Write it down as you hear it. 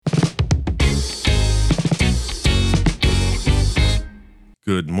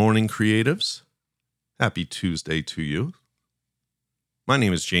Good morning, creatives. Happy Tuesday to you. My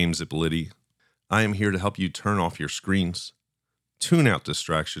name is James Ippoliti. I am here to help you turn off your screens, tune out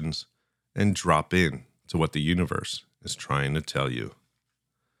distractions, and drop in to what the universe is trying to tell you.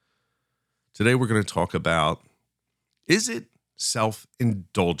 Today we're going to talk about, is it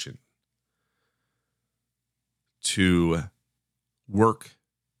self-indulgent to work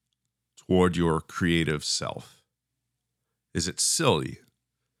toward your creative self? Is it silly?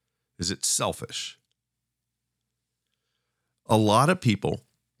 Is it selfish? A lot of people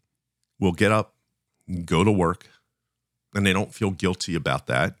will get up, go to work, and they don't feel guilty about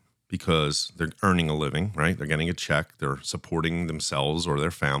that because they're earning a living, right? They're getting a check. They're supporting themselves or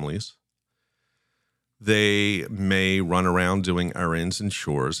their families. They may run around doing errands and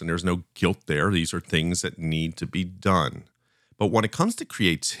chores, and there's no guilt there. These are things that need to be done. But when it comes to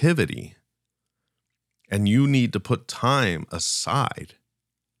creativity, and you need to put time aside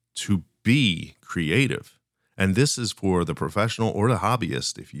to be creative, and this is for the professional or the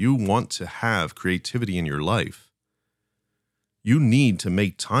hobbyist, if you want to have creativity in your life, you need to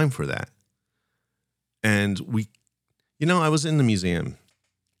make time for that. And I was in the museum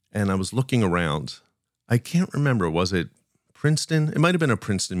and I was looking around. I can't remember, was it Princeton? It might have been a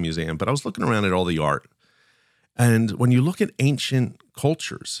Princeton museum, but I was looking around at all the art. And when you look at ancient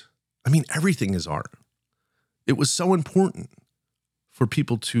cultures, everything is art. It was so important for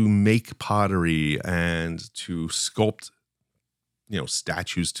people to make pottery and to sculpt,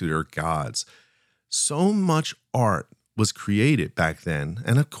 statues to their gods. So much art was created back then.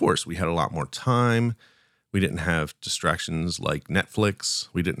 And of course, we had a lot more time. We didn't have distractions like Netflix.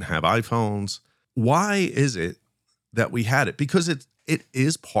 We didn't have iPhones. Why is it that we had it? Because it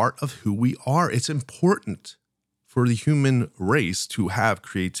is part of who we are. It's important for the human race to have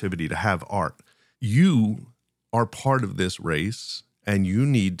creativity, to have art. You are part of this race, and you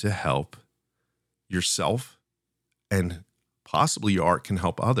need to help yourself, and possibly your art can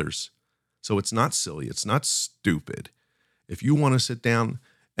help others. So it's not silly. It's not stupid. If you want to sit down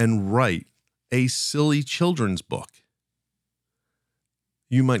and write a silly children's book,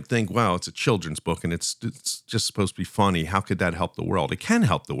 you might think, wow, it's a children's book and it's just supposed to be funny. How could that help the world? It can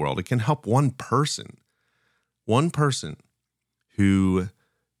help the world. It can help one person who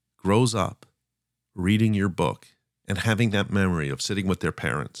grows up reading your book and having that memory of sitting with their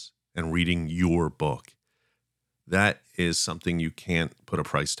parents and reading your book. That is something you can't put a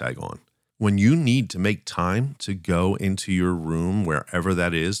price tag on. When you need to make time to go into your room, wherever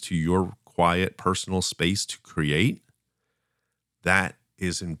that is, to your quiet personal space to create, that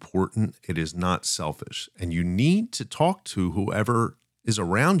is important. It is not selfish. And you need to talk to whoever is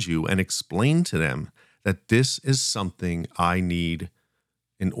around you and explain to them that this is something I need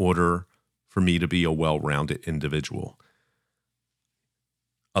in order for me to be a well-rounded individual.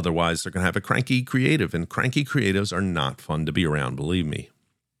 Otherwise, they're going to have a cranky creative, and cranky creatives are not fun to be around, believe me.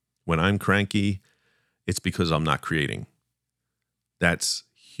 When I'm cranky, it's because I'm not creating. That's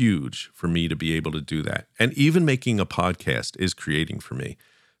huge for me to be able to do that. And even making a podcast is creating for me.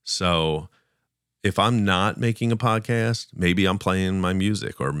 So if I'm not making a podcast, maybe I'm playing my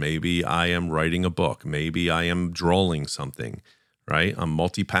music, or maybe I am writing a book. Maybe I am drawing something, right? I'm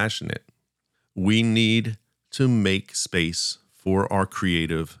multi-passionate. We need to make space for our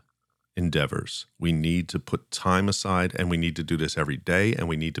creative endeavors. We need to put time aside, and we need to do this every day, and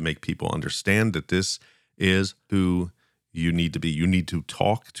we need to make people understand that this is who you need to be. You need to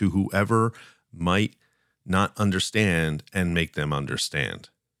talk to whoever might not understand and make them understand,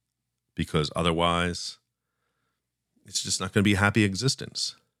 because otherwise it's just not going to be a happy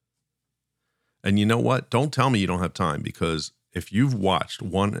existence. And you know what? Don't tell me you don't have time, because if you've watched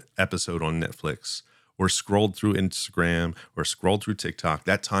one episode on Netflix or scrolled through Instagram or scrolled through TikTok,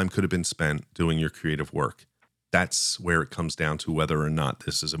 that time could have been spent doing your creative work. That's where it comes down to whether or not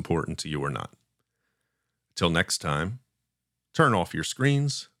this is important to you or not. Till next time, turn off your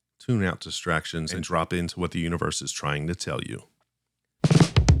screens, tune out distractions, and drop into what the universe is trying to tell you.